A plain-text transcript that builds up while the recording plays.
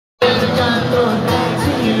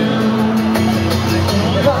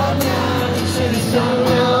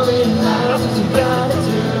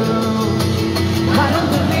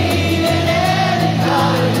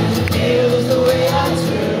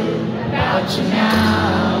you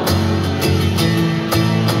now.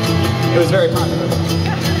 It was very popular.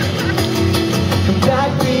 Come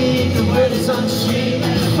back, read the word is on the street.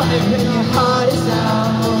 Fight when your heart is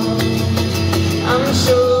out. I'm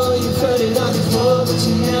sure you've heard it all before, but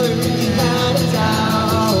you never really had a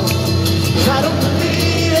doubt. I don't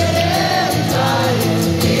believe that everybody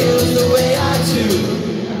feels the way I do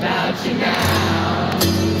about you now.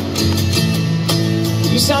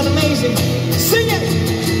 You sound amazing. Sing it!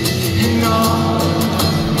 And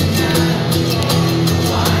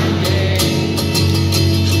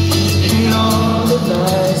all the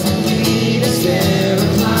lies that lead us there are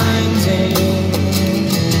blinding.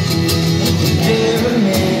 There are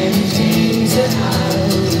many things that I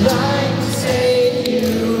would like to say to you,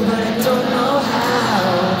 but I don't know how.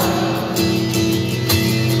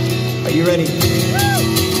 Are you ready?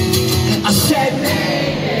 I said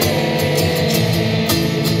maybe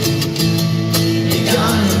you're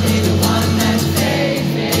gonna be the one that saves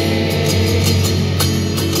me.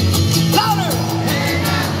 Louder! And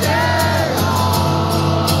after all,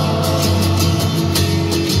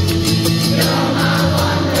 you're my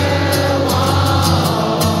Wonderwall.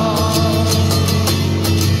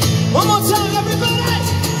 One more time, everybody!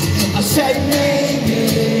 I said maybe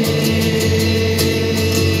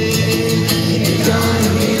you're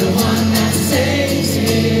gonna be the one that saves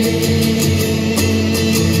me.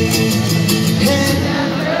 And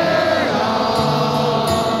after all,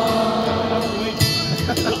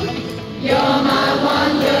 you're my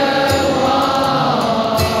Wonderwall.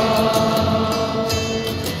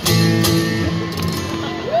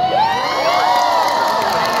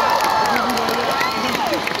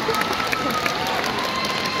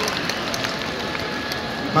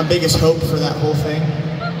 My biggest hope for that whole thing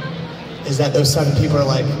is that those 7 people are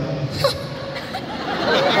like,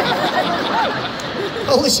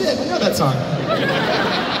 holy shit, I know that song.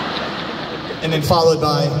 And then followed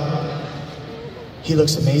by, he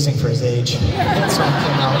looks amazing for his age. That song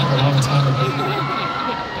came out a long time ago.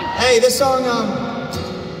 Hey, this song,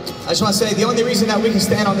 I just want to say, the only reason that we can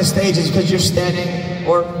stand on this stage is because you're standing,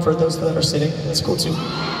 or for those that are sitting, that's cool too.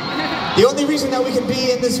 The only reason that we can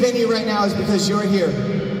be in this venue right now is because you're here.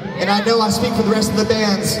 And I know I speak for the rest of the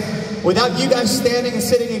bands. Without you guys standing and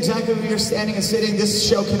sitting exactly where you're standing and sitting, this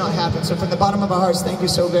show cannot happen. So from the bottom of our hearts, thank you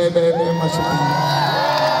so very, very, very much for being here.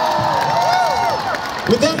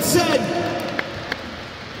 With that said,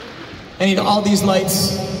 I need all these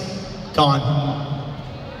lights gone.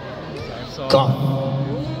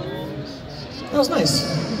 Gone. That was nice.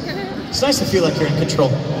 It's nice to feel like you're in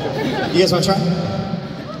control. You guys want to try?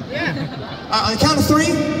 On the count of 3,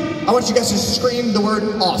 I want you guys to scream the word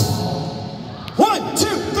off. 1, 2,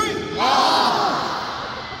 3. Off!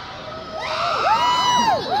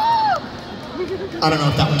 I don't know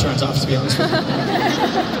if that one turns off, to be honest with you.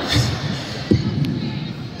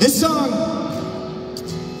 This song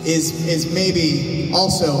is maybe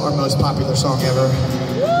also our most popular song ever.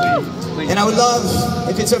 And I would love,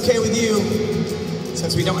 if it's okay with you,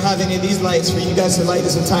 since we don't have any of these lights, for you guys to light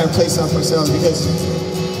this entire place up ourselves, because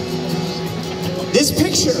this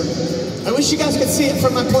picture, I wish you guys could see it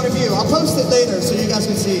from my point of view. I'll post it later so you guys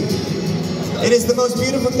can see. It is the most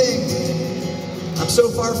beautiful thing. I'm so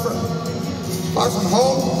far from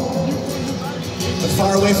home, but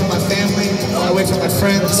far away from my family, far away from my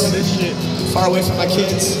friends, far away from my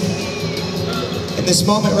kids. In this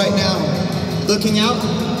moment right now, looking out,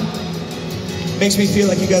 makes me feel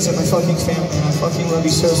like you guys are my fucking family, and I fucking love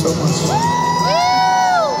you so, so much.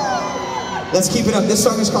 Let's keep it up. This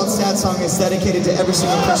song is called Sad Song. It's dedicated to every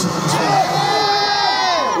single person in this room.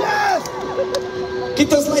 Yes! Get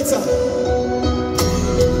those lights up.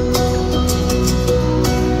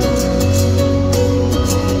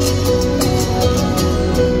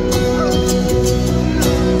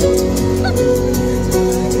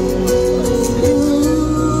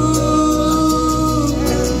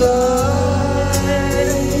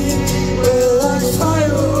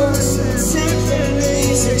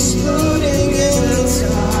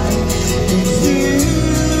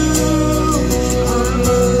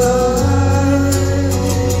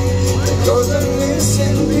 Go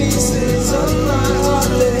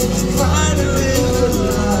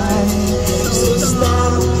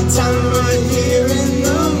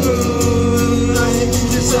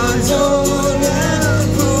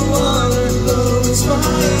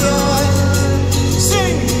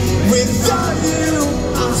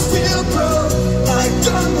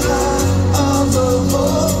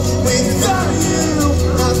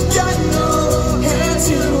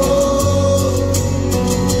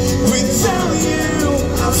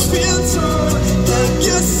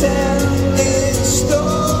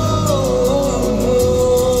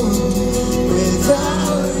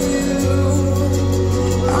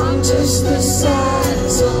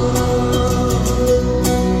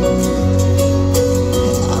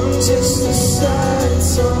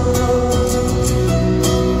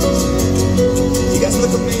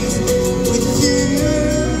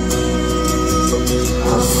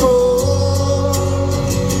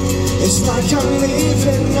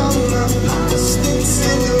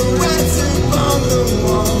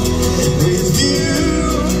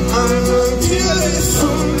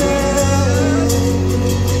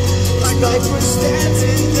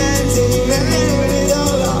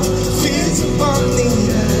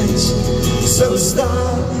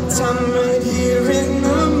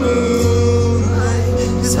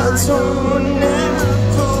don't ever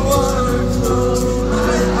wanna close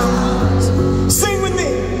my eyes. Sing with me.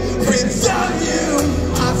 Without you,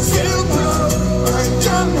 I feel broke. I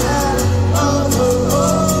don't have all the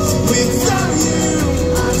hope. Without you,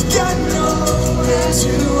 I've got nowhere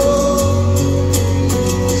to go.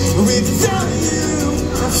 Without you,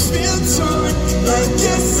 I feel torn like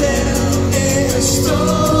a sail in a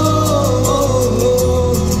storm.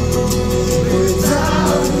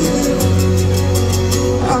 Without you,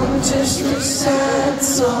 I'm just a sad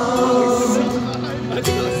song.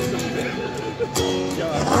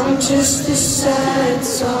 I'm just a sad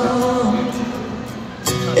song.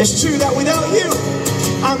 It's true that without you,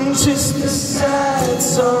 I'm just a sad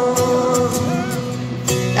song.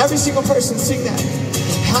 Every single person sing that.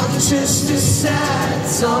 I'm just a sad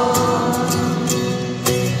song.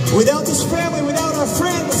 Without this family, without our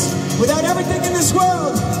friends, without everything in this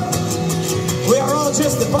world, we are all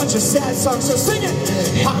just a bunch of sad songs. So sing it.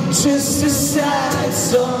 I'm just a sad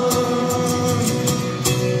song.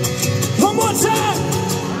 One more time.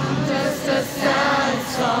 I'm just a sad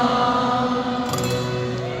song.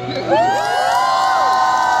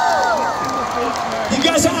 You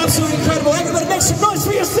guys are absolutely incredible. Everybody make some noise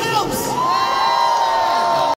for yourselves.